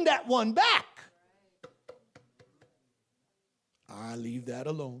getting that one back. I leave that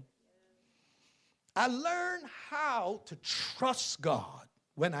alone. I learn how to trust God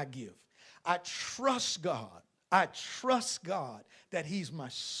when I give. I trust God. I trust God that he's my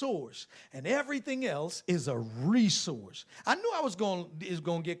source and everything else is a resource. I knew I was going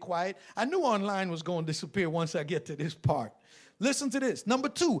to get quiet. I knew online was going to disappear once I get to this part. Listen to this. Number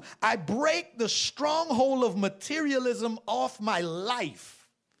 2, I break the stronghold of materialism off my life.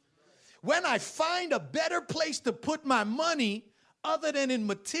 When I find a better place to put my money other than in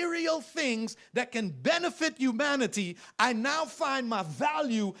material things that can benefit humanity, I now find my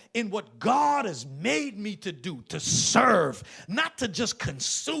value in what God has made me to do, to serve, not to just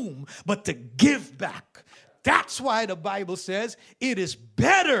consume, but to give back. That's why the Bible says it is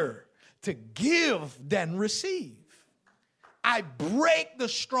better to give than receive. I break the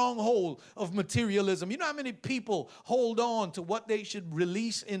stronghold of materialism. You know how many people hold on to what they should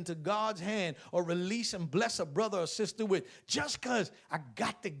release into God's hand or release and bless a brother or sister with just because I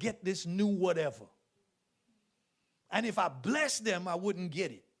got to get this new whatever. And if I bless them, I wouldn't get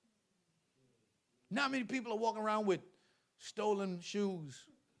it. You know how many people are walking around with stolen shoes?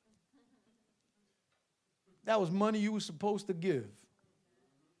 That was money you were supposed to give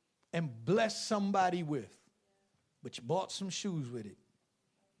and bless somebody with. But you bought some shoes with it.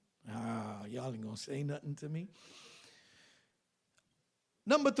 Y'all ain't going to say nothing to me.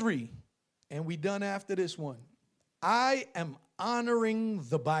 Number 3, and we done after this one. I am honoring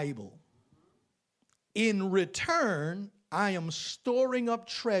the Bible. In return, I am storing up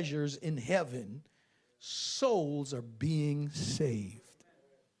treasures in heaven. Souls are being saved.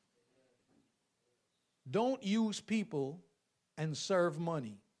 Don't use people and serve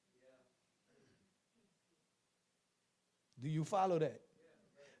money. Do you follow that?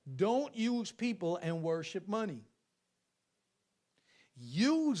 Don't use people and worship money.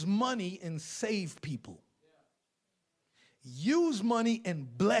 Use money and save people. Use money and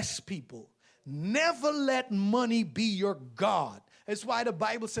bless people. Never let money be your God. That's why the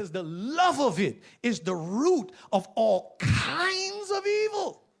Bible says the love of it is the root of all kinds of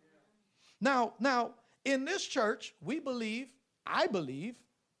evil. Now, in this church, I believe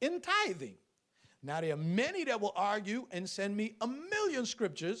in tithing. Now, there are many that will argue and send me a million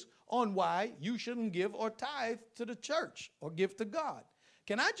scriptures on why you shouldn't give or tithe to the church or give to God.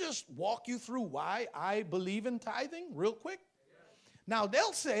 Can I just walk you through why I believe in tithing real quick? Now,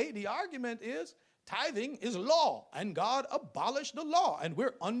 they'll say the argument is tithing is law, and God abolished the law, and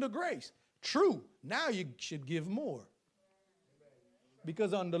we're under grace. True. Now you should give more.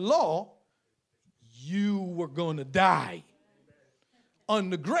 Because under law, you were going to die.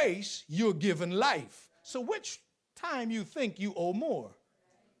 Under grace, you're given life. So which time you think you owe more?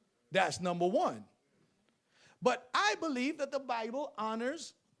 That's number one. But I believe that the Bible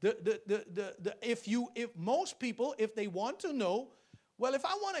honors if most people, if they want to know, well, if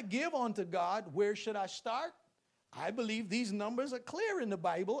I want to give unto God, where should I start? I believe these numbers are clear in the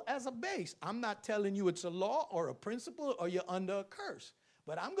Bible as a base. I'm not telling you it's a law or a principle or you're under a curse.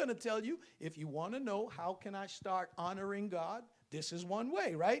 But I'm going to tell you, if you want to know how can I start honoring God, this is one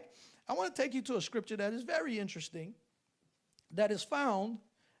way, right? I want to take you to a scripture that is very interesting, that is found,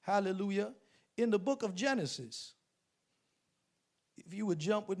 hallelujah, in the book of Genesis. If you would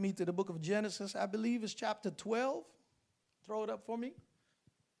jump with me to the book of Genesis, I believe it's chapter 12. Throw it up for me.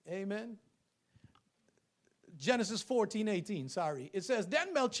 Amen. Genesis 14:18, sorry. It says,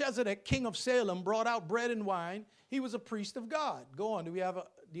 then Melchizedek, king of Salem, brought out bread and wine. He was a priest of God. Go on. Do we have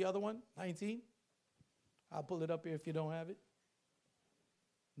the other one? 19? I'll pull it up here if you don't have it.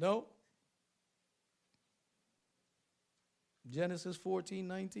 No? Genesis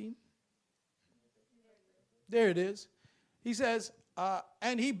 14:19. There it is. He says,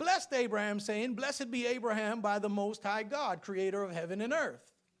 and he blessed Abraham, saying, blessed be Abraham by the Most High God, creator of heaven and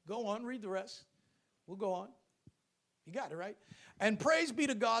earth. Go on, read the rest. We'll go on. You got it, right? And praise be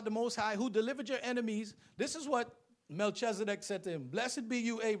to God, the Most High, who delivered your enemies. This is what Melchizedek said to him. Blessed be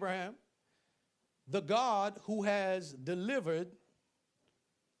you, Abraham, the God who has delivered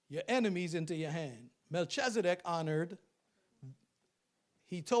your enemies into your hand. Melchizedek honored.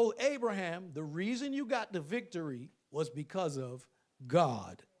 He told Abraham, the reason you got the victory was because of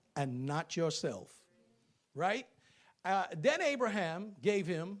God and not yourself, right? Then Abraham gave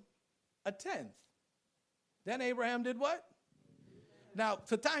him a tenth. Then Abraham did what? Now,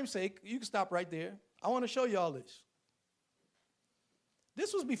 for time's sake, you can stop right there. I want to show you all this.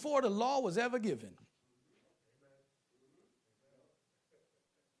 This was before the law was ever given.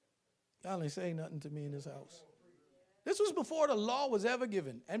 Y'all ain't saying nothing to me in this house. This was before the law was ever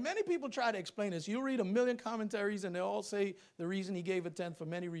given. And many people try to explain this. You read a million commentaries and they all say the reason he gave a tenth for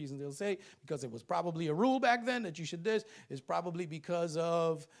many reasons. They'll say because it was probably a rule back then that you should this. It's probably because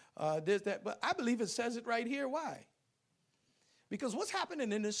of this, that. But I believe it says it right here. Why? Because what's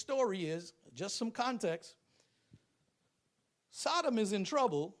happening in this story is, just some context, Sodom is in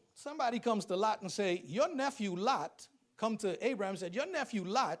trouble. Somebody comes to Lot and say, your nephew Lot, come to Abraham and said, your nephew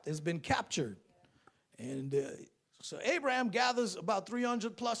Lot has been captured. And so Abraham gathers about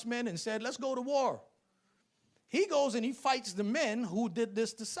 300 plus men and said, let's go to war. He goes and he fights the men who did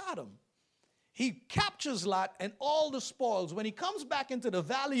this to Sodom. He captures Lot and all the spoils. When he comes back into the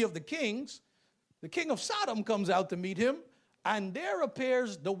valley of the kings, the king of Sodom comes out to meet him. And there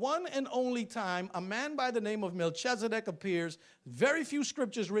appears the one and only time a man by the name of Melchizedek appears. Very few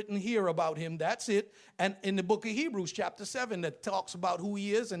scriptures written here about him. That's it. And in the book of Hebrews, chapter 7, that talks about who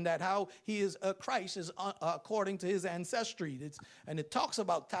he is and that how he is Christ is according to his ancestry. And it talks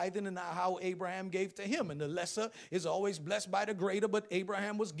about tithing and how Abraham gave to him. And the lesser is always blessed by the greater, but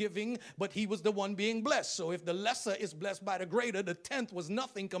Abraham was giving, but he was the one being blessed. So if the lesser is blessed by the greater, the tenth was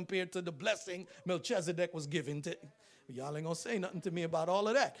nothing compared to the blessing Melchizedek was giving to. Y'all ain't gonna say nothing to me about all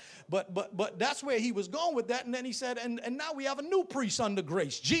of that. But that's where he was going with that. And then he said, and now we have a new priest under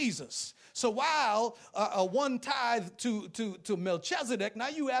grace, Jesus. So while one tithe to Melchizedek, now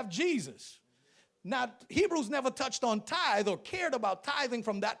you have Jesus. Now, Hebrews never touched on tithe or cared about tithing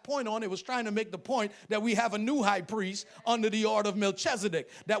from that point on. It was trying to make the point that we have a new high priest under the order of Melchizedek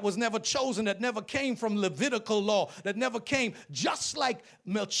that was never chosen, that never came from Levitical law, that never came, just like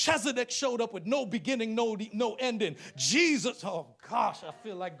Melchizedek showed up with no beginning, no ending. Jesus, oh gosh, I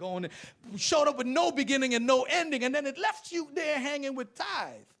feel like going there, showed up with no beginning and no ending, and then it left you there hanging with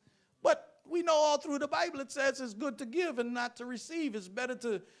tithe. But we know all through the Bible it says it's good to give and not to receive. It's better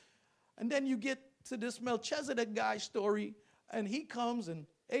to, and then you get to this Melchizedek guy story, and he comes and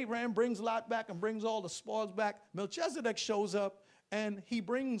Abraham brings Lot back and brings all the spoils back. Melchizedek shows up and he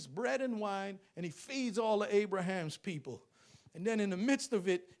brings bread and wine and he feeds all of Abraham's people. And then in the midst of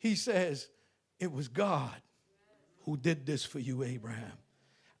it, he says, it was God who did this for you, Abraham.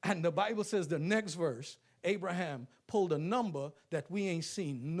 And the Bible says the next verse, Abraham pulled a number that we ain't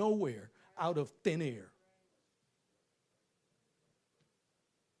seen nowhere out of thin air.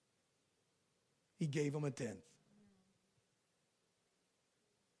 He gave him a tenth.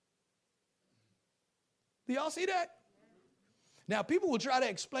 Do y'all see that? Now, people will try to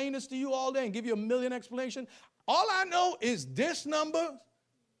explain this to you all day and give you a million explanations. All I know is this number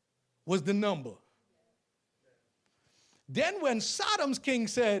was the number. Then when Sodom's king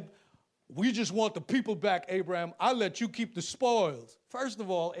said, we just want the people back, Abraham, I'll let you keep the spoils. First of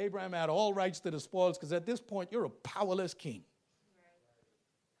all, Abraham had all rights to the spoils because at this point, you're a powerless king.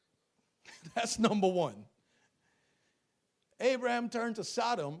 That's number one. Abraham turned to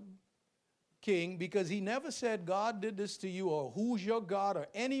Sodom king because he never said God did this to you or who's your God or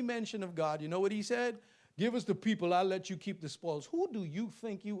any mention of God. You know what he said? Give us the people, I'll let you keep the spoils. Who do you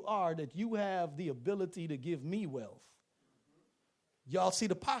think you are that you have the ability to give me wealth? Y'all see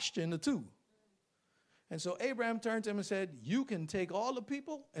the posture in the two. And so Abraham turned to him and said, you can take all the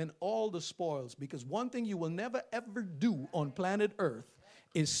people and all the spoils, because one thing you will never ever do on planet Earth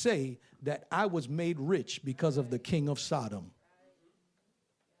is say that I was made rich because of the king of Sodom.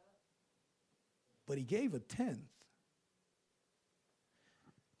 But he gave a tenth.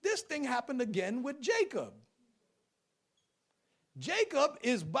 This thing happened again with Jacob. Jacob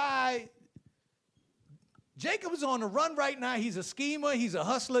is on the run right now. He's a schemer. He's a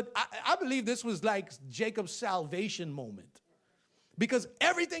hustler. I believe this was like Jacob's salvation moment. Because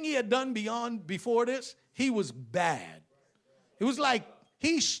everything he had done before this, he was bad. It was like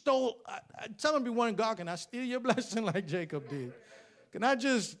he stole. Some of you wondering, God, can I steal your blessing like Jacob did? Can I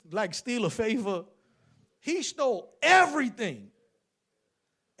just like steal a favor? He stole everything.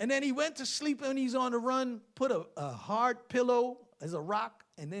 And then he went to sleep when he's on the run, put a hard pillow as a rock,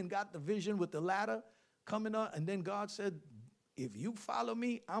 and then got the vision with the ladder coming up. And then God said, if you follow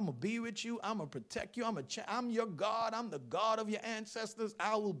me, I'm going to be with you. I'm going to protect you. I'm your God. I'm the God of your ancestors.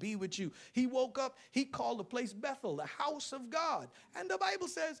 I will be with you. He woke up. He called the place Bethel, the house of God. And the Bible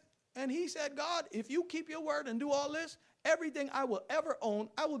says, and he said, God, if you keep your word and do all this, everything I will ever own,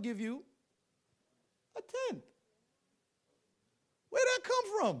 I will give you a tenth. Where'd that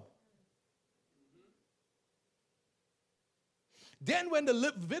come from? Then when the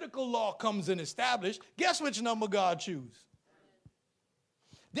Levitical law comes and established, guess which number God choose?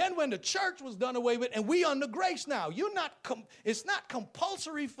 Then when the church was done away with, and we under grace now, it's not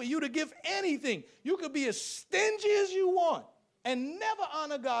compulsory for you to give anything. You could be as stingy as you want and never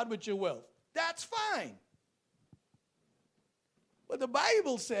honor God with your wealth. That's fine. But the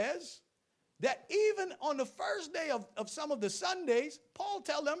Bible says that even on the first day of some of the Sundays, Paul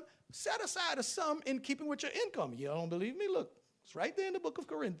tells them, set aside a sum in keeping with your income. You don't believe me? Look, it's right there in the book of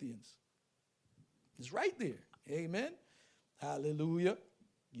Corinthians. It's right there. Amen. Hallelujah.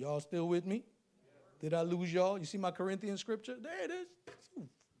 Y'all still with me? Did I lose y'all? You see my Corinthian scripture? There it is.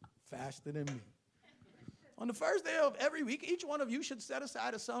 Faster than me. On the first day of every week, each one of you should set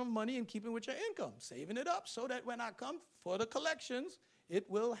aside a sum of money in keeping with your income, saving it up so that when I come for the collections, it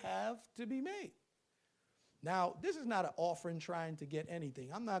will have to be made. Now, this is not an offering trying to get anything.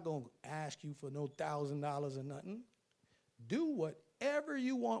 I'm not going to ask you for no $1,000 or nothing. Do whatever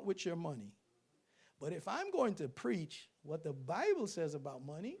you want with your money. But if I'm going to preach what the Bible says about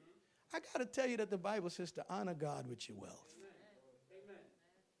money, I got to tell you that the Bible says to honor God with your wealth.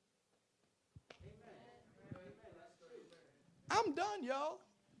 I'm done, y'all.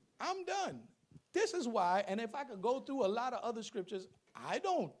 I'm done. This is why, and if I could go through a lot of other scriptures, I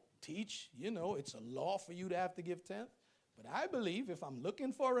don't teach, it's a law for you to have to give 10th. But I believe if I'm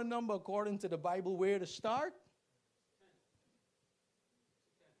looking for a number according to the Bible where to start,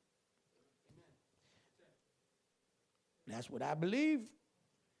 that's what I believe.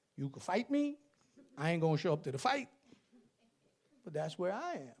 You can fight me. I ain't going to show up to the fight. But that's where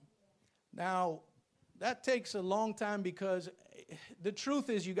I am. Now, that takes a long time because the truth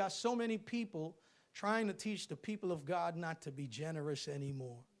is you got so many people trying to teach the people of God not to be generous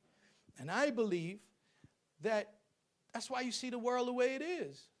anymore. And I believe that that's why you see the world the way it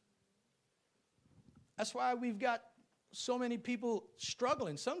is. That's why we've got so many people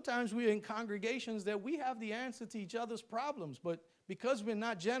struggling. Sometimes we're in congregations that we have the answer to each other's problems, but because we're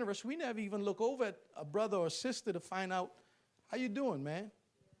not generous, we never even look over at a brother or sister to find out, how you doing, man?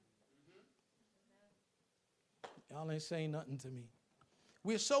 Y'all ain't saying nothing to me.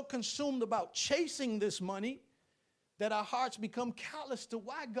 We're so consumed about chasing this money that our hearts become callous to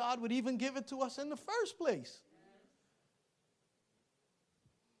why God would even give it to us in the first place.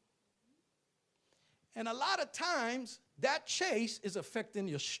 And a lot of times, that chase is affecting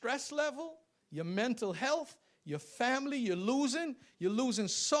your stress level, your mental health, Your family, you're losing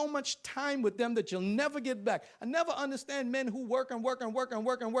so much time with them that you'll never get back. I never understand men who work and work and work and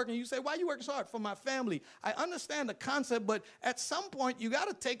work and work. And you say, why are you working so hard? For my family. I understand the concept, but at some point you got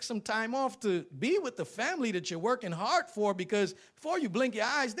to take some time off to be with the family that you're working hard for, because before you blink your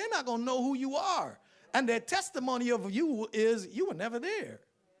eyes, they're not going to know who you are. And their testimony of you is, you were never there.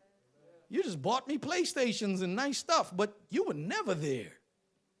 You just bought me PlayStations and nice stuff, but you were never there.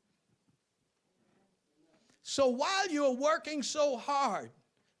 So while you're working so hard,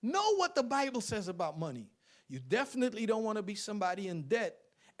 know what the Bible says about money. You definitely don't want to be somebody in debt,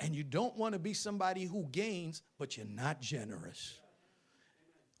 and you don't want to be somebody who gains, but you're not generous.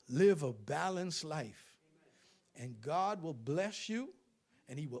 Live a balanced life, and God will bless you,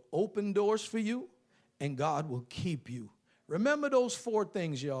 and he will open doors for you, and God will keep you. Remember those 4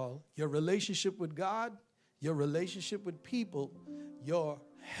 things, y'all. Your relationship with God, your relationship with people, your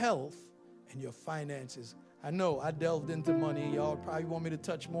health, and your finances. I know I delved into money. Y'all probably want me to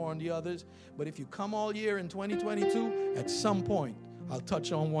touch more on the others. But if you come all year in 2022, at some point, I'll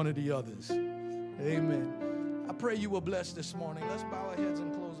touch on one of the others. Amen. I pray you were blessed this morning. Let's bow our heads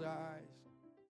and close.